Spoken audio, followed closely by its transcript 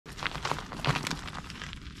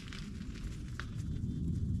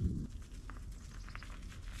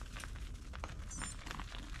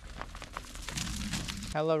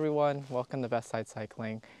Hello everyone, welcome to Best Side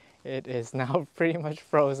Cycling. It is now pretty much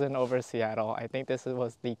frozen over Seattle. I think this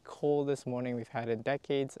was the coldest morning we've had in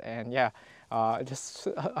decades, and yeah, I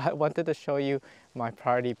wanted to show you my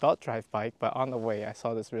priority belt drive bike, but on the way I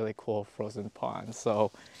saw this really cool frozen pond.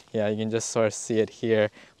 So yeah, you can just sort of see it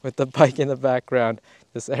here with the bike in the background,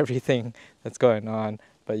 just everything that's going on.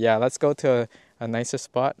 But yeah, let's go to a nicer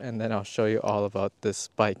spot and then I'll show you all about this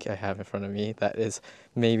bike I have in front of me that is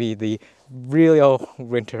maybe the real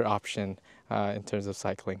winter option in terms of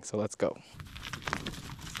cycling. So let's go.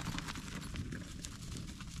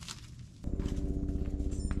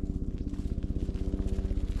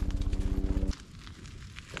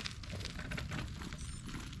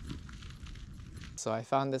 So I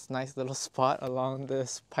found this nice little spot along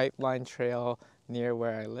this pipeline trail near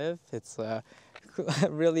where I live. It's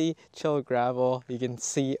really chill gravel. You can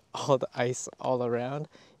see all the ice all around.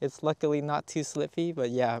 It's luckily not too slippy, but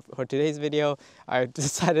yeah, for today's video, I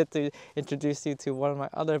decided to introduce you to one of my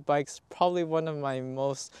other bikes, probably one of my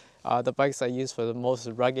the bikes I use for the most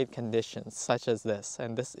rugged conditions, such as this.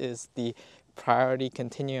 And this is the Priority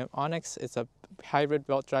Continuum Onyx. It's a hybrid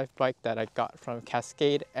belt drive bike that I got from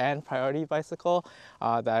Cascade and Priority Bicycle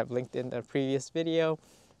that I've linked in the previous video.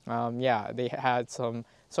 Yeah, they had some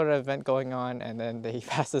sort of event going on and then they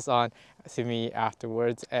passed this on to me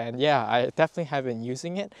afterwards, and yeah, I definitely have been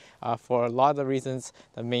using it for a lot of the reasons,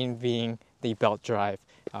 the main being the belt drive.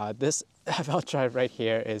 This belt drive right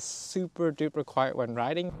here is super duper quiet when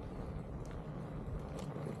riding.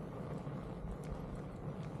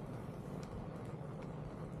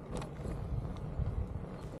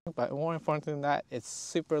 But more important than that, it's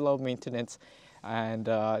super low maintenance, and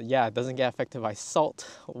yeah, it doesn't get affected by salt,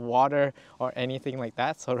 water, or anything like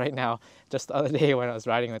that. So right now, just the other day when I was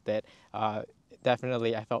riding with it,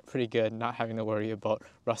 definitely I felt pretty good not having to worry about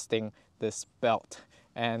rusting this belt.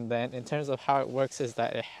 And then in terms of how it works is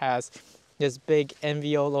that it has this big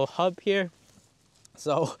Enviolo hub here.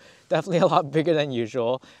 So definitely a lot bigger than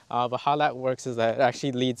usual, but how that works is that it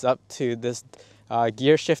actually leads up to this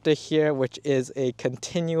gear shifter here, which is a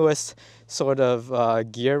continuous sort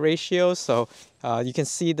of gear ratio. So you can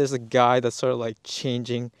see there's a guy that's sort of like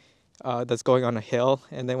changing, that's going on a hill,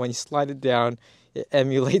 and then when you slide it down, it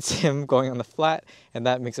emulates him going on the flat, and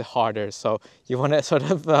that makes it harder. So you want to sort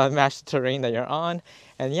of match the terrain that you're on,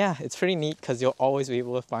 and yeah, it's pretty neat because you'll always be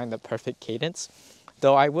able to find the perfect cadence.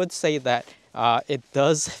 Though I would say that it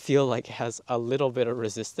does feel like it has a little bit of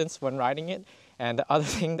resistance when riding it. And the other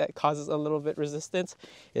thing that causes a little bit resistance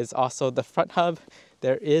is also the front hub.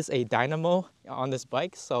 There is a dynamo on this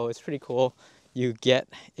bike, so it's pretty cool. You get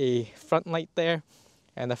a front light there,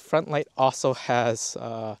 and the front light also has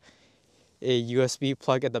a USB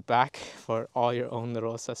plug at the back for all your own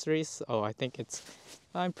little accessories. Oh,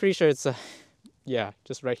 I'm pretty sure it's yeah,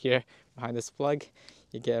 just right here behind this plug.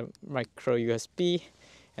 You get micro USB,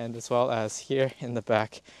 and as well as here in the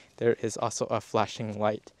back, there is also a flashing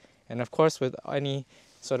light. And of course, with any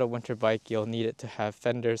sort of winter bike, you'll need it to have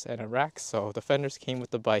fenders and a rack. So the fenders came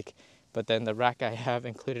with the bike, but then the rack I have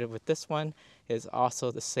included with this one is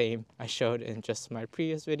also the same I showed in just my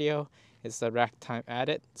previous video. It's the rack time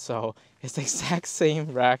added. So it's the exact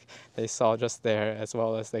same rack they saw just there, as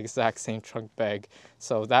well as the exact same trunk bag.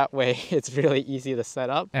 So that way it's really easy to set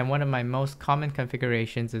up. And one of my most common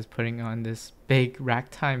configurations is putting on this big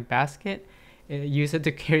rack time basket. Use it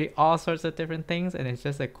to carry all sorts of different things, and it's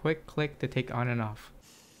just a quick click to take on and off.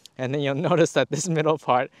 And then you'll notice that this middle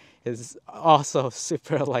part is also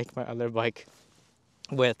super like my other bike,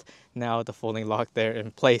 with now the folding lock there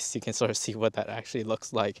in place. You can sort of see what that actually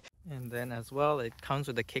looks like. And then as well, it comes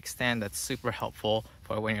with a kickstand that's super helpful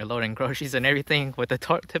for when you're loading groceries and everything with the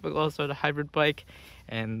typical sort of hybrid bike.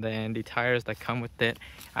 And then the tires that come with it.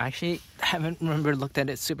 I actually haven't looked at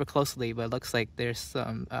it super closely, but it looks like there's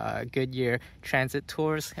some Goodyear Transit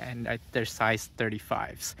Tours, and they're size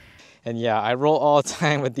 35s. And yeah, I roll all the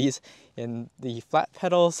time with these in the flat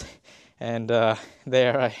pedals, and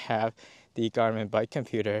there I have the Garmin bike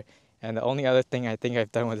computer. And the only other thing I think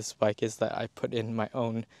I've done with this bike is that I put in my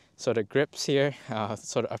own sort of grips here,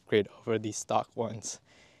 sort of upgrade over these stock ones.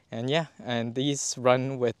 And yeah, and these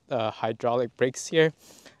run with hydraulic brakes here.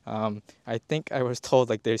 I think I was told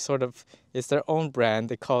like it's their own brand.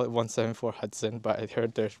 They call it 174 Hudson, but I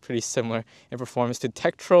heard they're pretty similar in performance to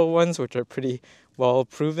Tektro ones, which are pretty well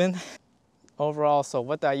proven. Overall, so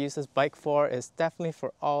what I use this bike for is definitely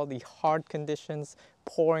for all the hard conditions,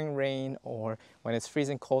 pouring rain, or when it's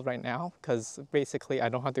freezing cold right now, because basically I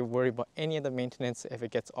don't have to worry about any of the maintenance if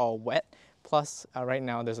it gets all wet. plus right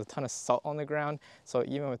now there's a ton of salt on the ground, so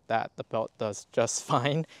even with that the belt does just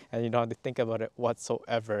fine and you don't have to think about it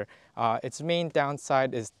whatsoever. Its main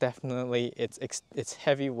downside is definitely its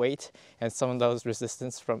heavy weight and some of those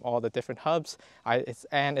resistance from all the different hubs,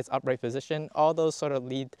 and its upright position. All those sort of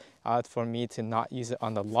lead for me to not use it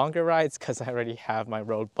on the longer rides because I already have my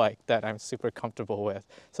road bike that I'm super comfortable with.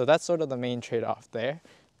 So that's sort of the main trade-off there.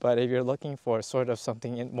 But if you're looking for sort of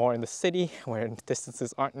something more in the city where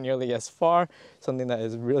distances aren't nearly as far, something that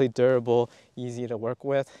is really durable, easy to work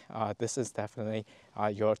with, this is definitely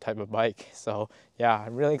your type of bike. So yeah,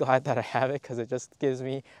 I'm really glad that I have it because it just gives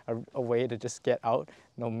me a way to just get out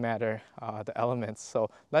no matter the elements. So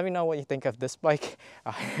let me know what you think of this bike.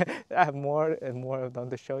 I have more and more of them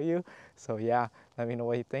to show you. So yeah, let me know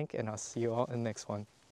what you think and I'll see you all in the next one.